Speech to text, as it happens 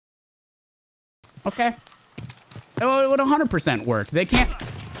Okay. It would 100% work. They can't...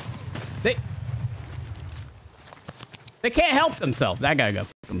 They can't help themselves. That guy got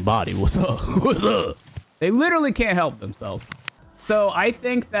fucking body. What's up? What's up? They literally can't help themselves. So I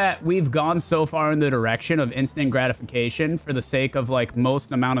think that we've gone so far in the direction of instant gratification for the sake of like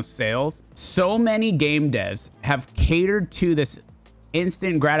most amount of sales. So many game devs have catered to this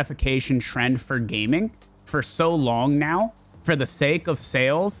instant gratification trend for gaming for so long now for the sake of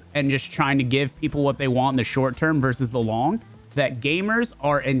sales and just trying to give people what they want in the short term versus the long, that gamers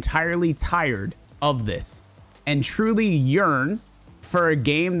are entirely tired of this and truly yearn for a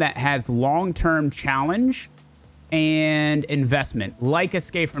game that has long-term challenge and investment, like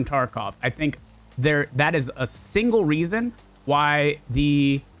Escape from Tarkov. I think that is a single reason why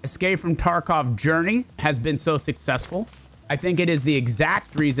the Escape from Tarkov journey has been so successful. I think it is the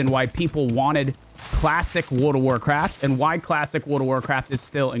exact reason why people wanted classic World of Warcraft and why classic World of Warcraft is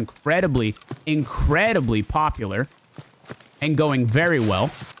still incredibly, incredibly popular and going very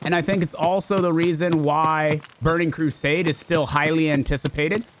well. And I think it's also the reason why Burning Crusade is still highly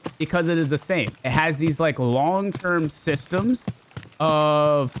anticipated, because it is the same. It has these like long-term systems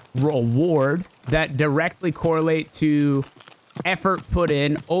of reward that directly correlate to effort put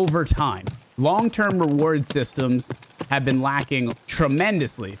in over time. Long-term reward systems have been lacking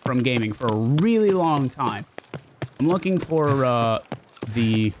tremendously from gaming for a really long time. I'm looking for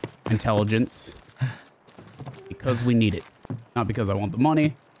the intelligence because we need it. Not because I want the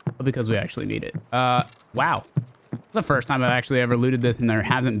money, but because we actually need it. Wow. It's the first time I've actually ever looted this and there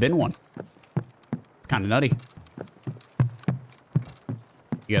hasn't been one. It's kind of nutty.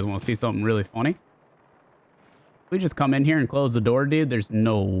 You guys want to see something really funny? We just come in here and close the door, dude. There's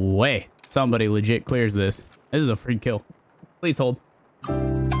no way somebody legit clears this. This is a free kill. Please hold.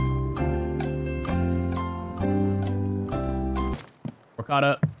 We're caught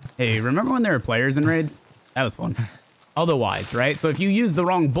up. Hey, remember when there were players in raids? That was fun. Otherwise, right? So if you use the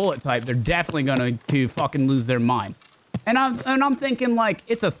wrong bullet type, they're definitely going to fucking lose their mind. And I'm thinking like,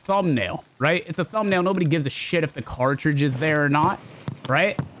 it's a thumbnail, right? It's a thumbnail. Nobody gives a shit if the cartridge is there or not,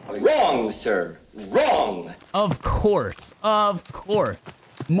 right? Wrong, sir. Wrong. Of course. Of course.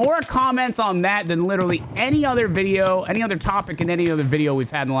 More comments on that than literally any other video, any other topic in any other video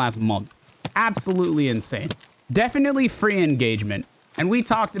we've had in the last month. Absolutely insane. Definitely free engagement. And we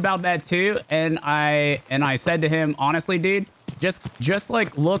talked about that too. And I said to him, honestly, dude, just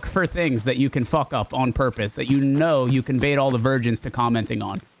like look for things that you can fuck up on purpose, that you know you can bait all the virgins to commenting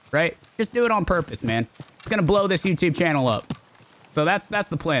on, right? Just do it on purpose, man. It's going to blow this YouTube channel up. So that's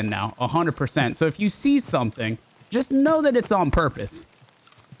the plan now, 100%. So if you see something, just know that it's on purpose.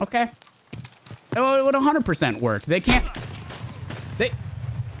 Okay? It would 100% work. They can't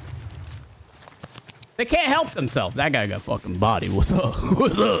help themselves. That guy got fucking body. What's up?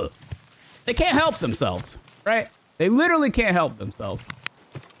 What's up? They can't help themselves, right? They literally can't help themselves.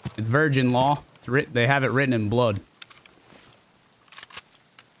 It's virgin law. They have it written in blood.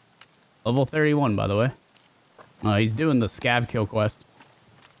 Level 31, by the way. He's doing the scav kill quest.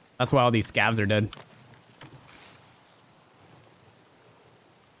 That's why all these scavs are dead.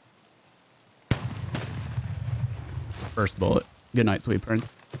 First bullet. Good night, sweet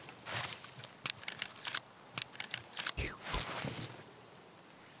prince.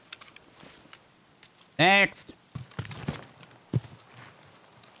 Next.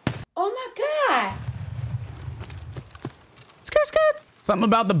 Oh my god. Skirt, skirt. Something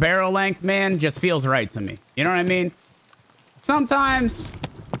about the barrel length, man, just feels right to me. You know what I mean? Sometimes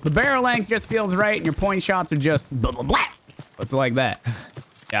the barrel length just feels right and your point shots are just blah, blah, blah. It's like that.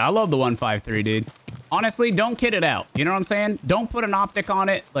 Yeah, I love the 153, dude. Honestly, don't kid it out. You know what I'm saying? Don't put an optic on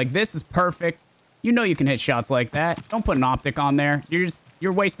it. Like, this is perfect. You know you can hit shots like that. Don't put an optic on there.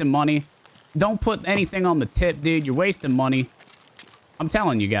 You're wasting money. Don't put anything on the tip, dude. You're wasting money. I'm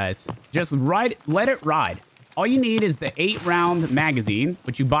telling you guys. Just let it ride. All you need is the 8-round magazine,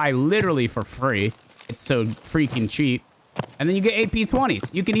 which you buy literally for free. It's so freaking cheap. And then you get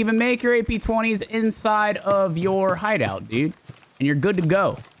AP-20s. You can even make your AP-20s inside of your hideout, dude. And you're good to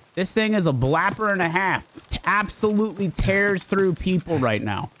go. This thing is a blapper and a half. It absolutely tears through people right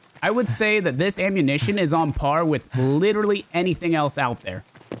now. I would say that this ammunition is on par with literally anything else out there.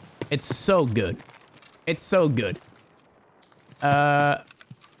 It's so good. It's so good.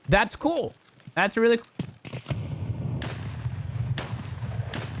 That's cool. That's really cool.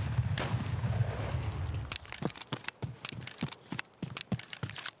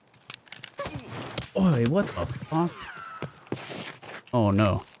 Oi, what the fuck? Oh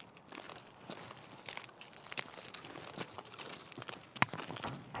no.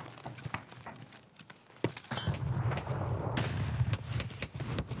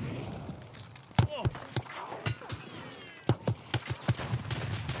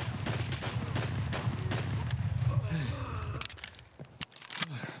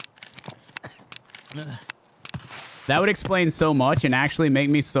 That would explain so much and actually make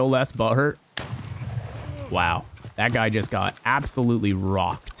me so less butthurt. Wow. That guy just got absolutely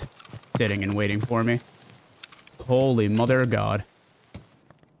rocked sitting and waiting for me. Holy mother of God.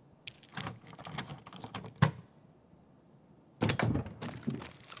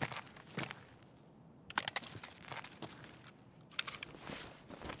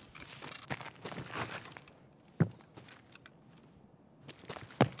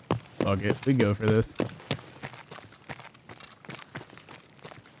 Fuck it. We go for this.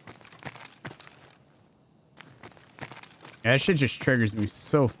 Yeah, that shit just triggers me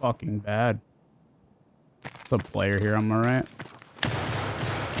so fucking bad. What's a player here on my right?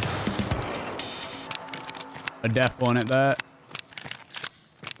 A deaf one at that.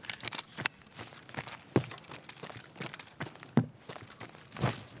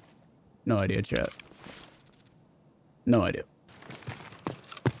 No idea, chat. No idea.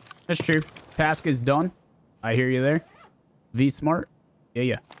 That's true. Task is done. I hear you there. V smart. Yeah,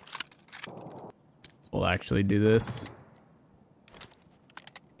 yeah. We'll actually do this.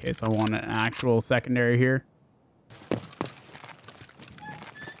 Okay, so I want an actual secondary here.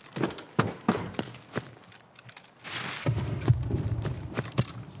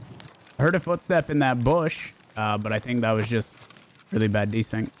 I heard a footstep in that bush, but I think that was just really bad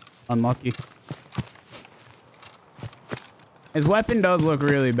desync. Unlucky. His weapon does look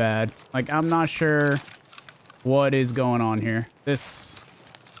really bad. Like, I'm not sure what is going on here. This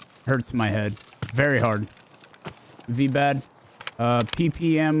hurts my head very hard. V bad.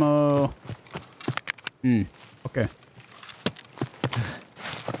 PP ammo. Okay.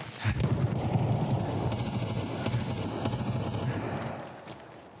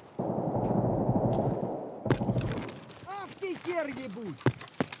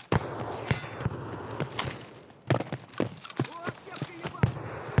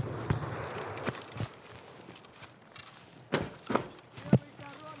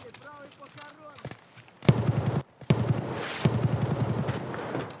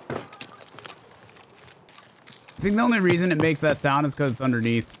 I think the only reason it makes that sound is because it's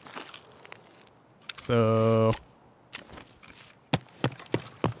underneath. So...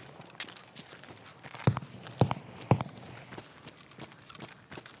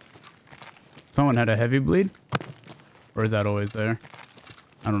 Someone had a heavy bleed? Or is that always there?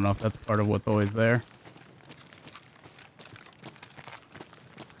 I don't know if that's part of what's always there.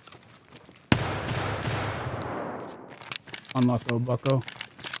 Unlucko, bucko.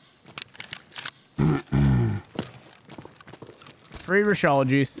 Free Rashalla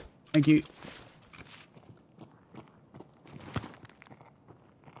juice. Thank you.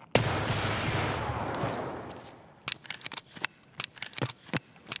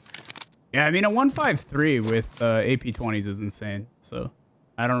 Yeah, I mean, a 153 with AP-20s is insane, so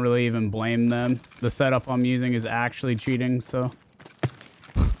I don't really even blame them. The setup I'm using is actually cheating, so...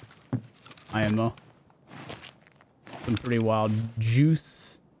 IMO. Some pretty wild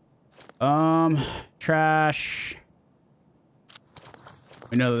juice. Trash.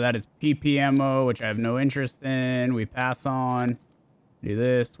 We know that is PP ammo, which I have no interest in. We pass on. Do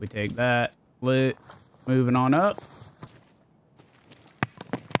this. We take that. Lit. Moving on up.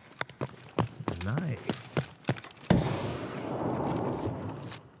 Nice.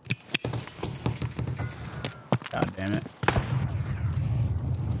 God damn it.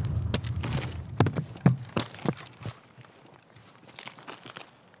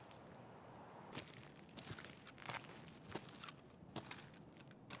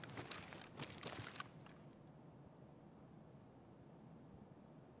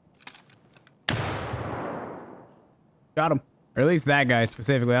 Got him. Or at least that guy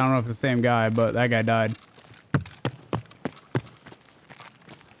specifically. I don't know if it's the same guy, but that guy died.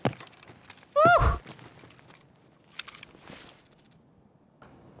 Woo!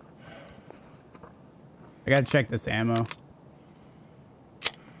 I gotta check this ammo.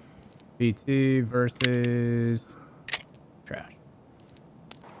 BT versus trash.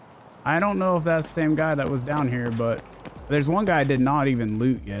 I don't know if that's the same guy that was down here, but there's one guy I did not even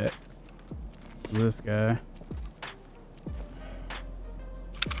loot yet. This guy.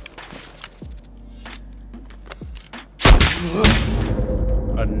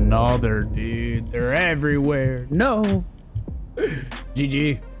 Another dude. They're everywhere. No.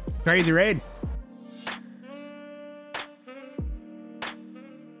 GG. Crazy raid.